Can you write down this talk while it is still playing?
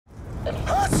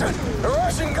Hudson! The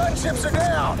Russian gunships are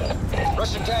down!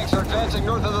 Russian tanks are advancing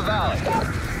north of the valley.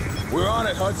 We're on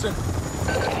it, Hudson.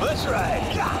 Let's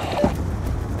ride!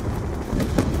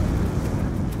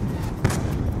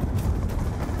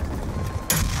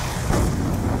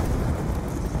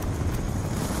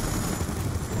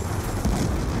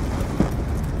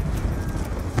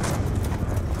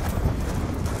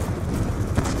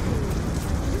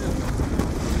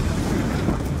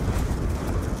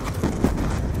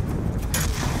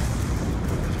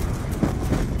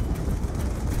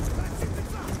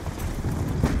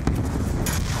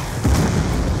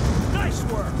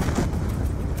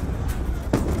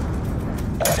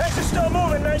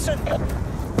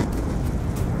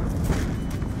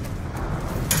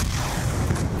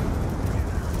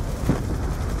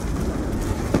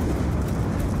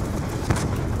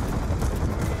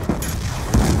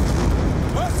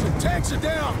 Tanks are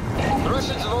down! The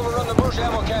Russians have overrun the Muzha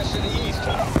ammo cache to the east.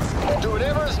 Do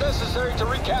whatever is necessary to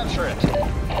recapture it.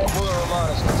 Muller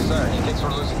Roman is concerned. He thinks we're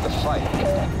losing the fight.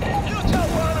 You tell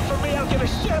Roman from me I'll give a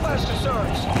shit about his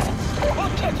concerns.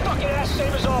 We'll kick fucking ass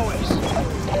same as always.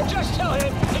 Just tell him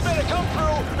he better come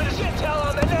through with his intel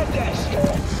on the net desk.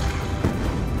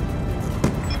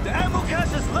 The ammo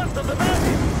cache is left of the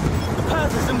mountain. The path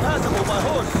is impassable by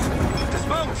horse.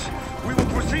 Dismount. We will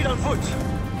proceed on foot.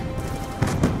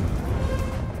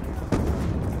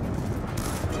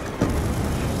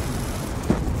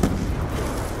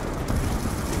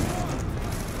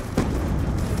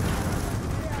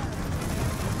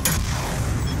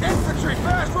 Infantry,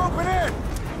 fast roping in!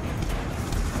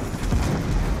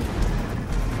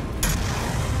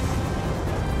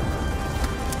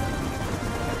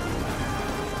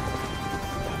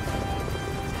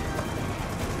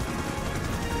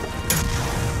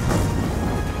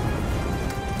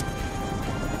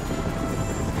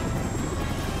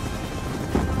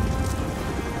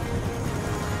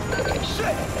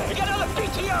 Shit! We got another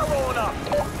BTR rolling up!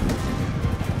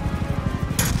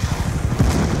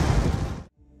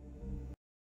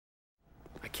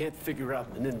 I can't figure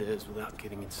out Menendez without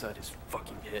getting inside his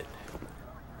fucking head.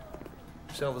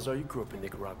 Salazar, you grew up in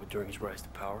Nicaragua during his rise to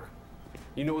power.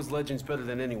 You know his legends better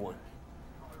than anyone.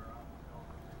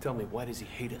 Tell me, why does he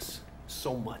hate us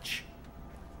so much?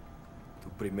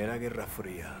 Tu primera guerra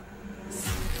fría.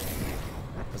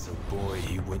 As a boy,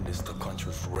 he witnessed the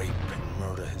country's rape and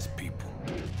murder his people.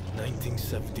 In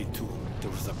 1972, there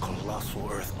was a colossal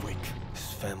earthquake.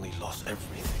 His family lost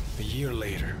everything. A year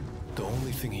later, the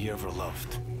only thing he ever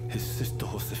loved, his sister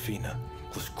Josefina,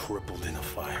 was crippled in a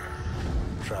fire.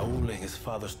 Raul and his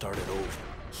father started over,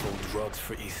 sold drugs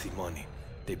for easy money.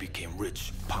 They became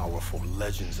rich, powerful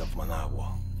legends of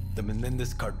Managua. The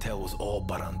Menendez cartel was all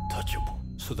but untouchable,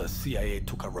 so the CIA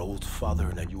took out Raul's father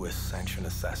in a US-sanctioned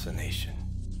assassination.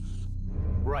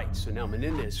 Right, so now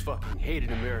Menendez fucking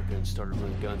hated America and started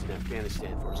running guns in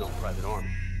Afghanistan for his own private army.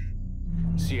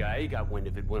 CIA got wind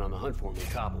of it, went on the hunt for him in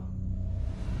Kabul.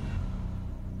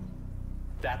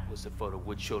 That was the photo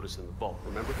Wood showed us in the vault,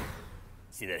 remember?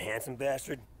 See that handsome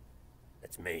bastard?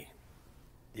 That's me.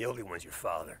 The older one's your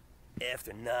father.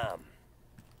 After Nam.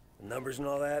 The numbers and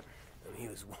all that, I mean, he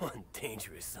was one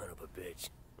dangerous son of a bitch.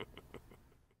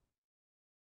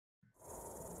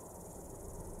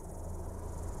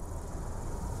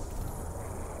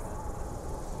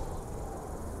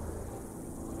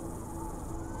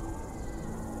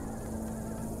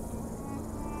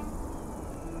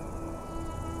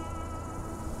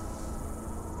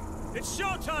 It's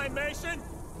showtime, Mason!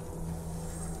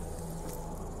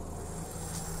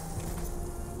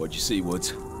 What'd you see,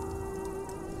 Woods?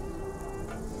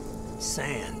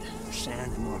 Sand.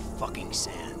 Sand and more fucking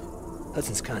sand.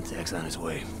 Hudson's contact's on his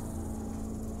way.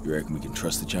 You reckon we can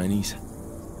trust the Chinese?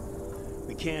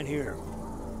 We can't here.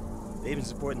 They've been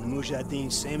supporting the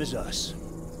Mujahideen same as us.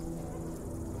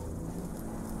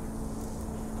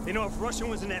 They know if Russia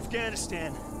was in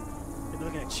Afghanistan, they'd be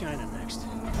looking at China next.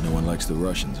 No one likes the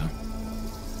Russians, huh?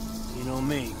 You know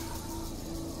me.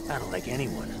 I don't like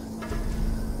anyone.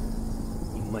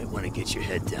 You might want to get your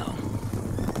head down.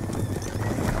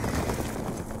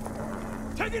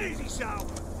 Take it easy, Sal!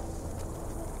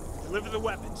 Deliver the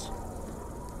weapons.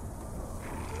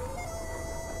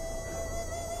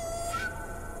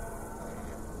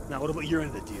 Now, what about your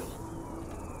end of the deal?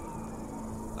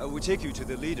 I will take you to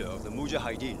the leader of the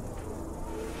Mujahideen.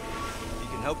 He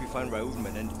can help you find Raul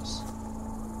Menendez.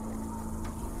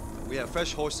 We have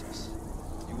fresh horses.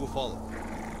 You will follow.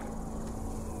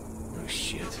 No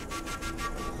shit.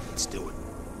 Let's do it.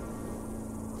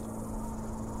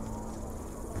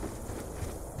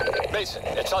 Mason,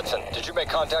 it's Hudson. Did you make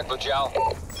contact with Zhao?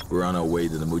 We're on our way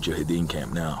to the Mujahideen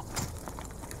camp now.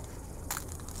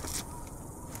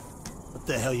 What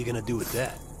the hell are you gonna do with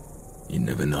that? You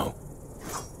never know.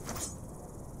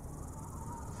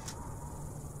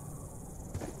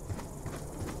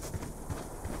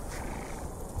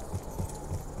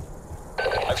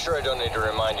 I'm sure I don't need to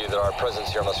remind you that our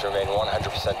presence here must remain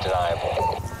 100%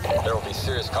 deniable. There will be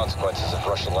serious consequences if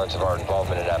Russia learns of our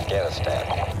involvement in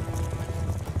Afghanistan.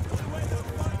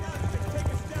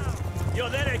 Yo,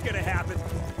 that ain't gonna happen.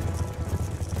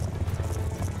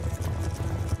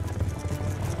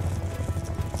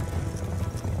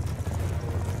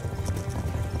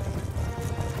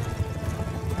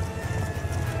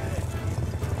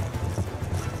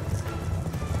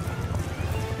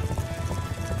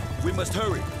 We must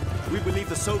hurry. We believe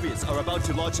the Soviets are about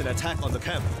to launch an attack on the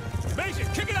camp. Mason,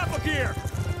 kick it up a gear!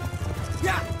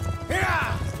 Yeah!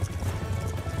 Yeah!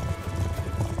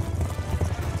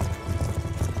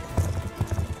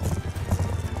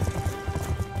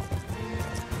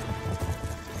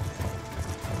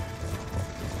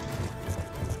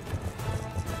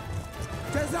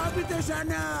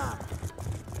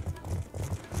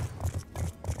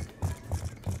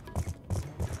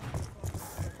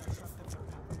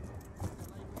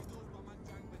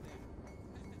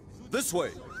 This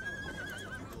way!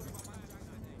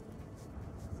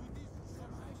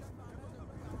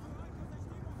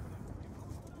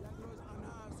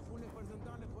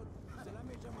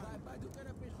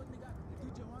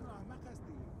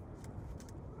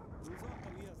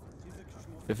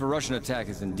 If a Russian attack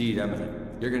is indeed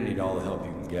imminent, you're gonna need all the help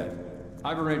you can get.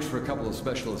 I've arranged for a couple of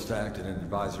specialists to act in an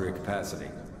advisory capacity.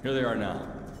 Here they are now.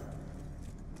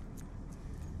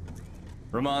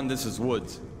 Rahman, this is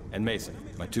Woods, and Mason,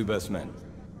 my two best men.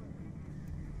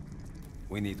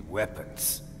 We need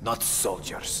weapons, not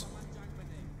soldiers.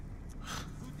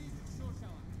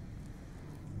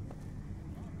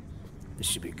 This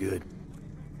should be good.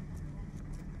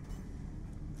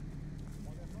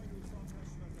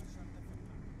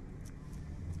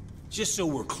 Just so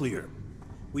we're clear,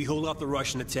 we hold off the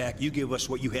Russian attack, you give us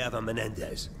what you have on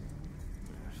Menendez.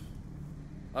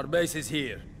 Our base is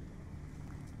here.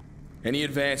 Any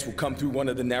advance will come through one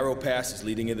of the narrow passes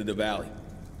leading into the valley.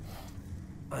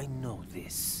 I know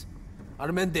this.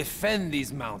 Our men defend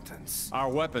these mountains. Our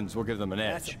weapons will give them an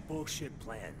That's edge. a bullshit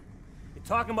plan. You're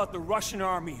talking about the Russian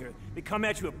army here. They come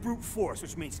at you with brute force,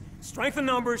 which means strength in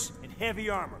numbers and heavy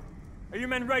armor. Are your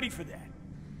men ready for that?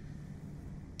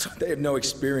 They have no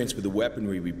experience with the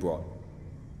weaponry we brought.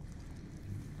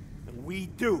 And we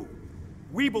do.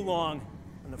 We belong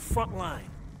on the front line.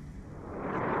 The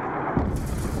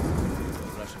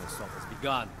Russian assault has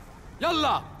begun.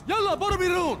 Yalla! Yalla,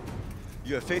 Borobirun!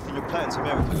 You have faith in your plans,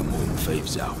 America. I got more than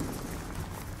faves out.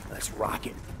 Let's rock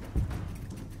it.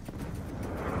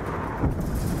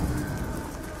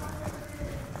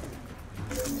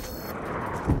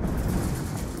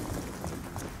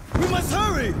 We must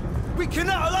hurry! We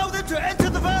cannot allow them to enter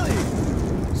the valley!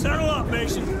 Settle up,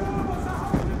 Mason.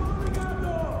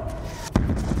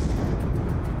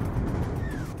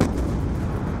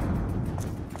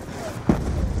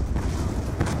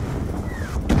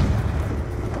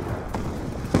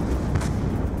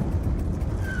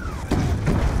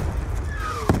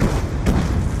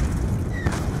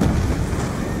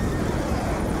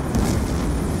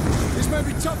 This may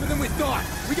be tougher than we thought.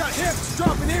 We got hits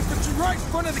dropping infantry right in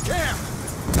front of the camp.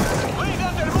 Lead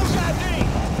them to the Mujahideen!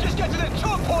 Just get to the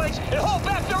choke points and hold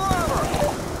back their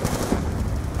armor!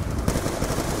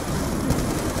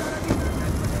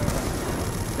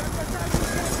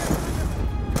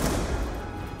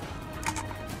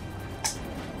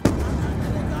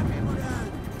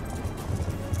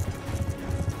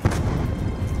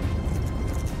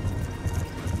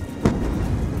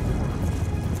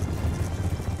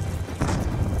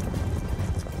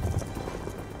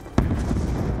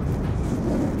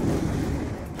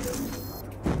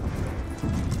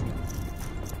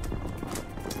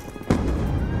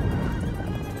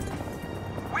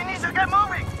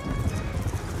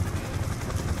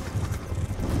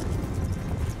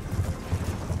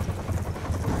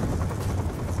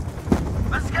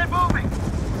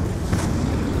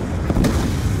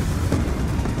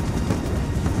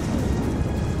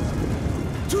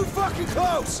 Too fucking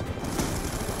close!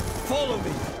 Follow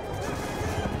me!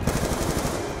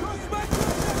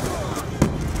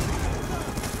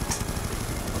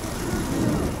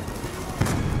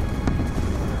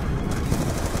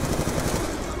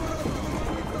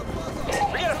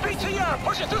 We got a BTR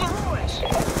pushing through the ruins!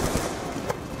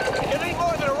 You need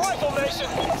more than a rifle, Mason!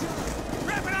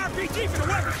 Grab an RPG for the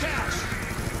weapon cache!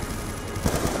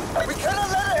 We cannot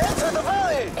let it enter the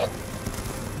valley!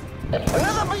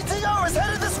 Another BTR is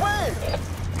headed this way!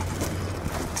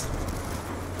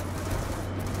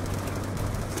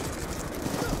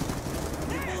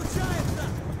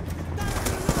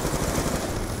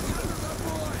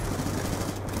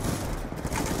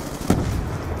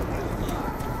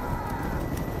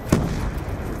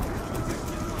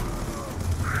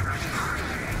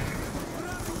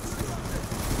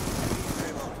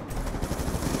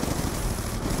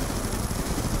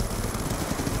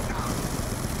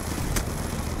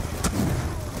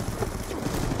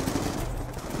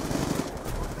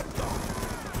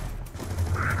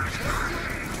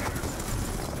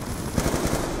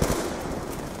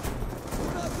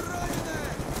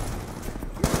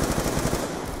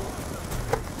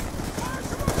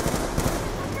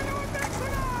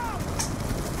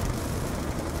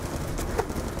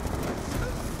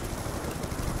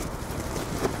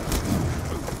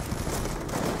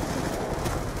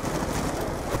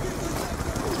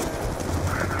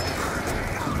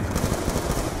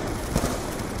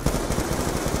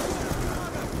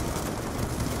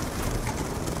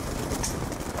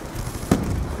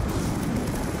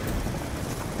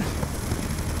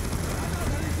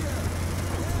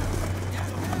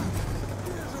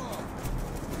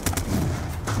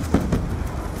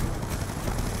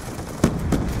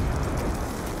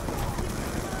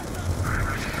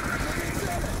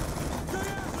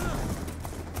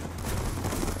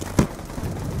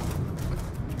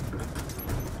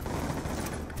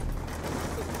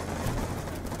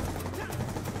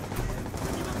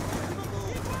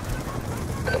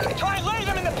 Try and lay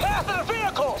them in the path of the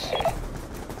vehicles!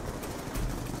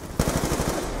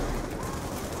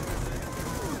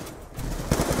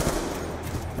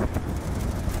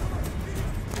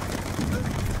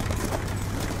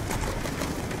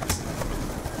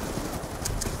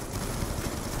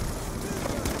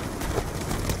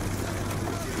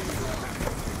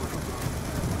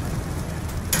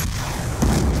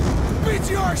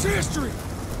 BTR's history!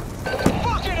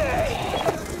 Fucking A!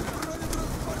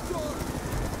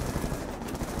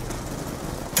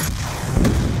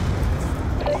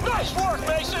 Nice work,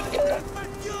 Mason!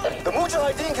 The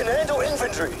Mujahideen can handle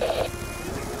infantry.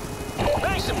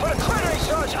 Mason, put a cratering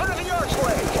charge under the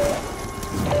archway!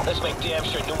 Let's make damn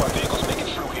sure no more vehicles make it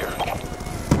through here.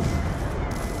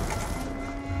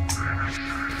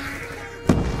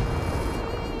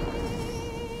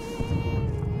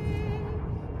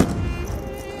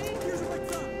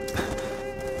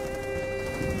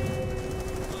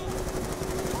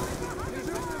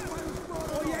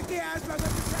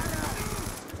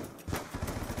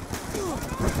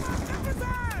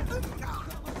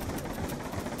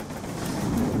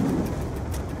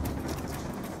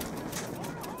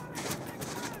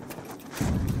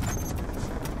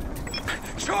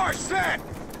 Charge set!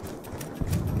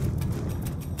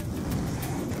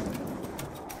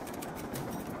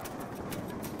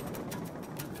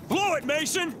 Blow it,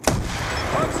 Mason!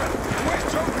 Hudson,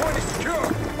 west choke point is secure.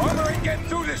 Armor ain't getting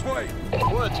through this way.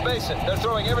 Woods, Mason, they're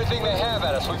throwing everything they have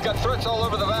at us. We've got threats all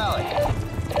over the valley.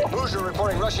 Hoosier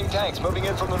reporting Russian tanks moving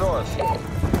in from the north.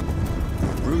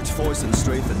 Brute force and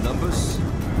strength in numbers?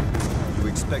 You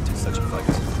expected such a fight.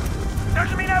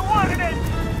 Doesn't mean I wanted it!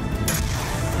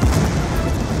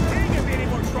 Ain't gonna be any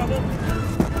more trouble.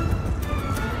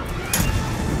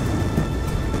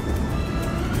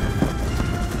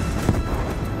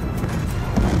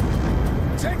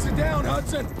 Tanks are down,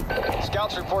 Hudson.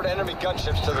 Scouts report enemy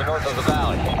gunships to the north of the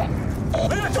valley.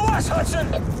 Leave it to us, Hudson!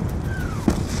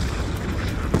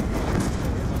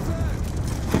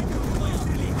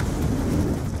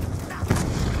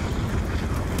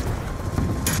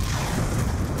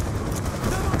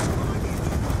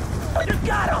 You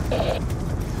got him!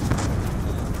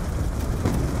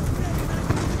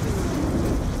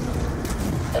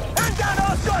 Bring down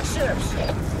those gunships!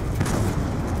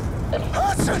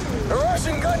 Hudson, the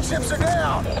Russian gunships are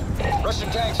down. Russian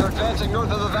tanks are advancing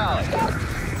north of the valley.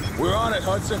 We're on it,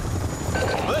 Hudson.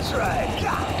 Let's ride!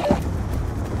 Yeah.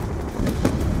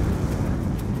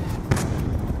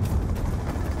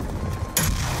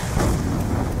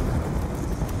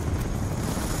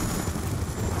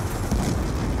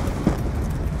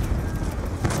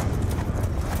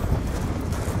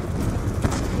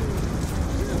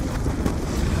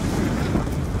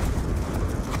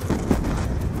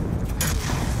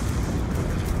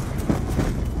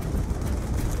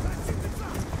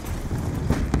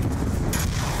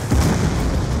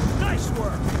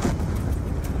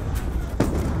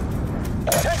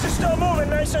 Still moving,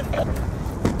 Mason!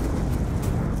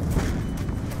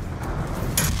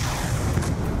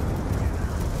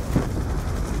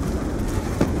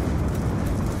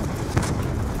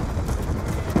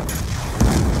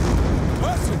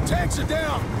 Hudson, tanks are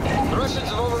down. The Russians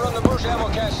have overrun the Bush ammo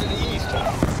cache to the east.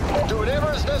 Do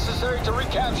whatever is necessary to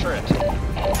recapture it.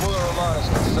 Muller Roman is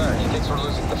concerned. He thinks we're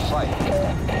losing the fight.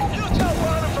 You tell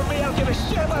Ron from me I'll give a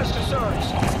shit about his concerns.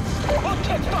 We'll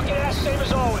kick fucking ass same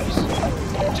as always.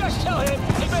 Just tell him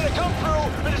he better come through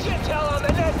with his intel on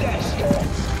the net desk.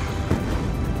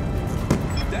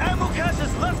 The ammo cache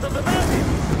is left of the mountain.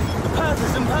 The path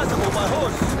is impassable by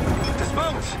horse.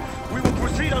 Dismount. We will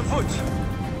proceed on foot.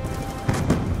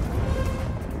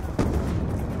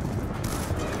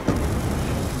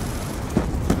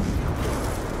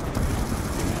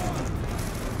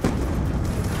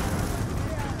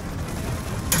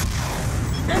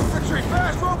 Infantry,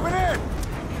 fast roping in.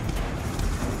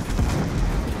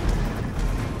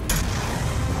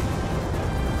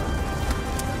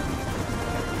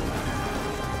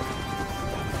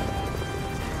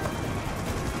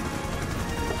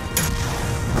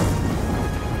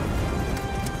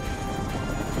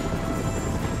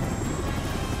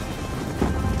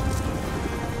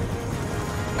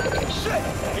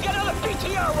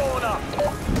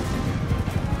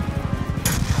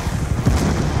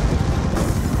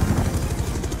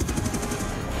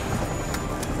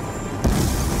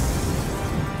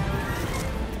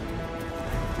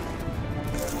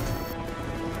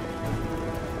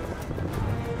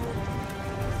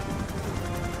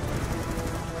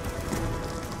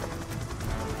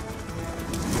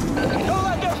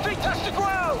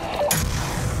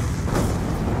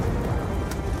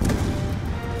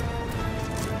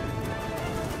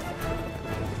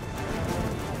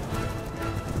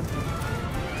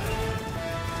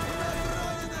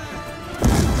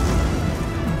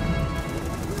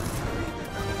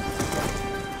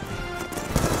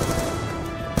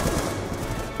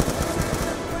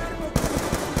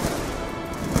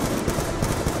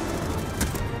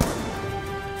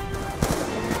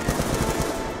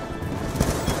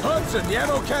 Listen, the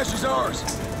ammo cache is ours.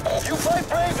 You fight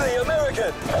bravely,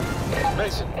 American!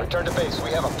 Mason, return to base.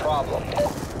 We have a problem.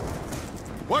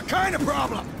 What kind of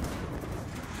problem?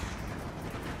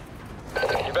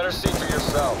 You better see for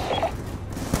yourself.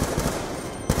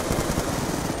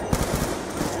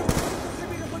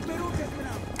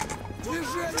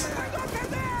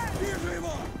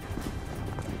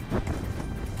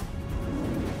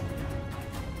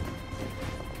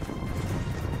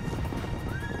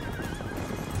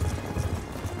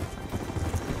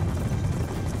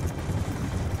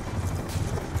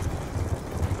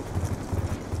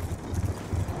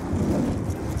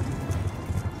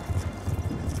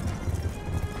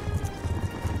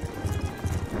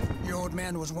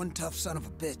 Man was one tough son of a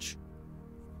bitch.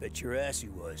 Bet your ass he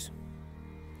was.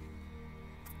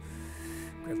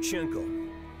 Kravchenko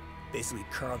basically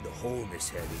carved a hole in his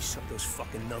head. He shoved those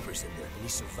fucking numbers in there, and he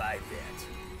survived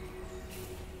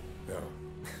that. No.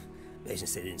 Mason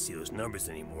said he didn't see those numbers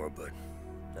anymore, but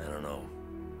I don't know.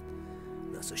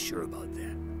 Not so sure about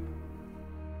that.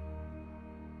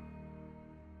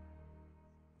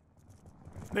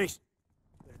 Mason,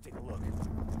 better take a look.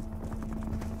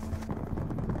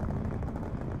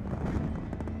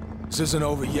 This isn't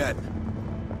over yet.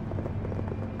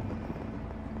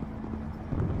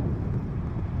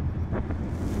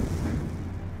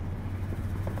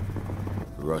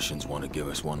 The Russians want to give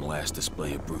us one last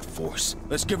display of brute force.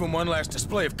 Let's give them one last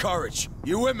display of courage.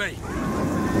 You with me?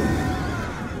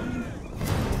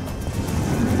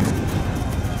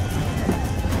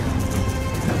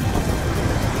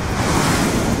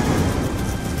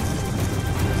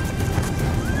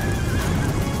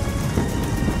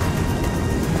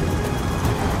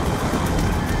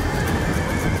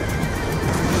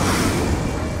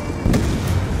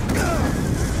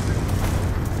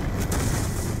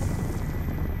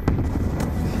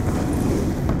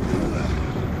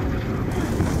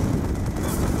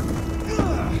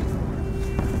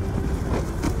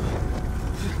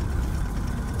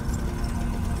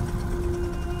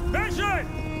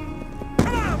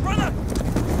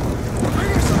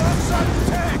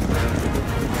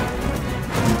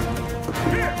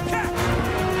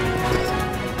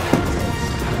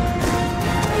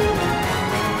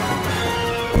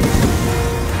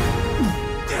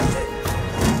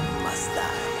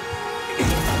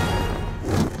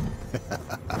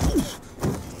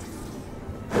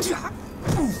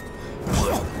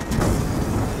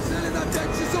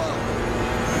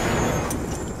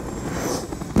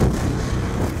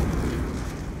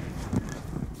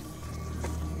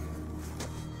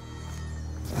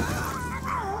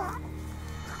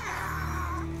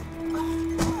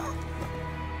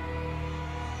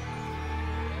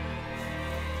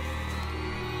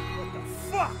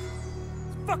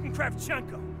 Fucking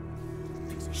Kravchenko!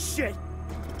 Piece of shit!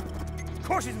 Of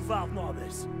course he's involved in all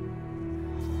this!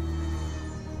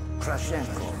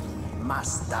 Kravchenko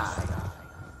must die.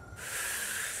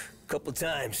 Couple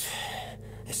times,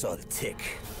 I saw the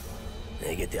tick. And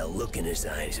I get that look in his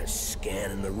eyes, he's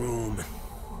scanning the room.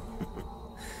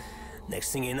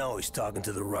 Next thing you know, he's talking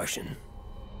to the Russian.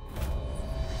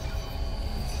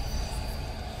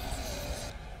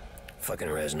 Fucking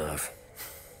Reznov.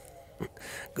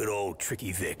 Good old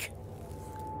Tricky Vic.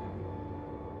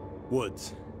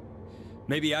 Woods.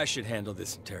 Maybe I should handle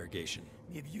this interrogation.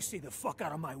 Maybe you stay the fuck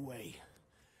out of my way.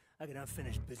 I got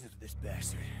unfinished business with this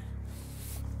bastard.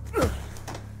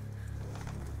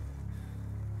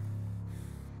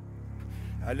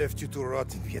 I left you to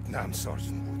rot in Vietnam,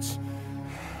 Sergeant Woods.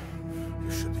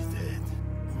 You should be dead.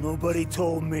 Nobody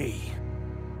told me.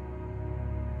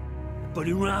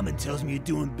 Buddy Rahman tells me you're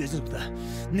doing business with a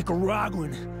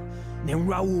Nicaraguan named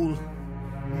Raul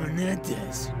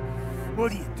Menendez.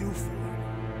 What do you do for him?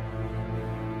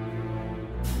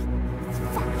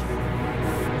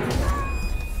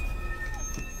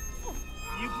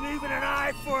 You believe in an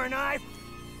eye for an eye?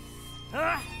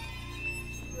 Huh?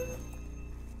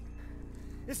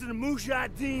 This is a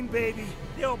Mujahideen, baby.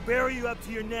 They'll bury you up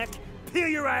to your neck, peel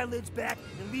your eyelids back,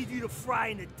 and leave you to fry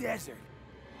in the desert.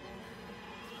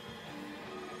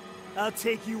 I'll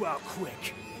take you out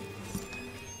quick.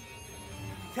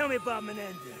 Tell me about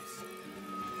Menendez.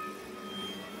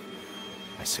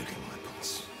 I sell him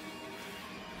weapons.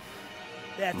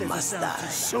 That doesn't sound too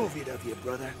Soviet of you,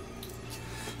 brother.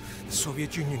 The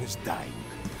Soviet Union is dying.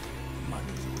 Money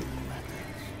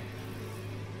matters.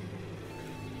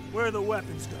 Where the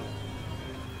weapons go?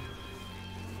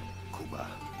 Cuba,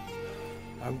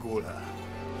 Angola,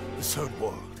 the Third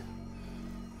World.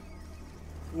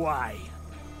 Why?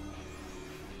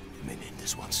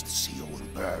 Menendez wants to see all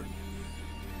burn.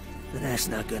 Then that's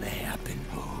not gonna happen.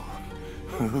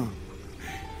 Oh.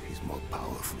 He's more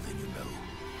powerful than you know.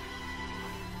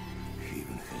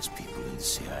 There's people in the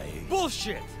CIA.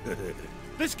 Bullshit!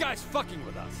 This guy's fucking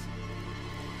with us.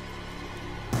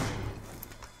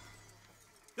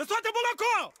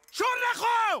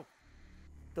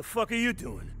 The fuck are you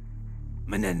doing?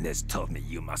 Menendez told me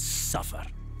you must suffer.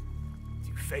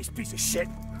 You face piece of shit.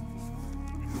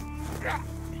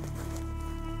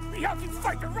 We helped you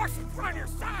fight the Russians on your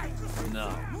side!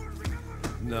 No.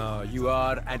 No, you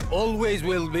are and always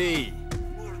will be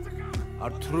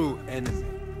our true enemy.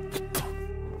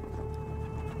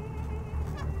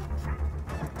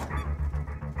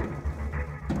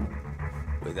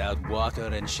 Without water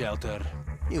and shelter,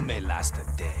 you may last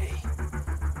a day.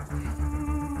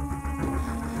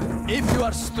 If you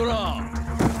are strong,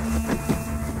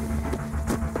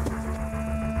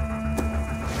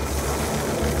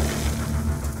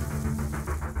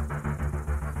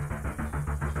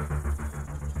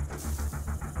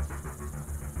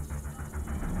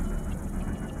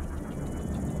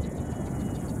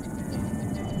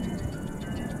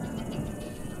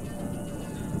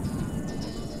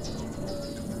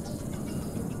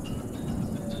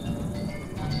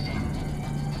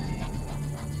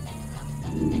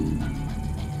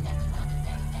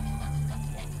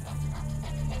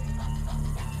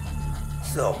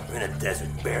 So, we're in a desert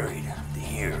buried. To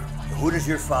here. Who does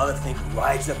your father think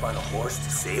rides up on a horse to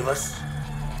save us?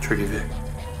 Tricky Vic.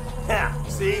 Yeah,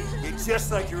 see? You're just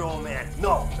like your old man.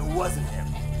 No, it wasn't him.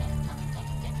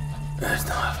 That's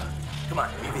not. Come on,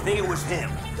 if you think it was him,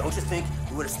 don't you think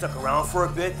he would have stuck around for a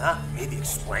bit, huh? Maybe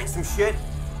explain some shit?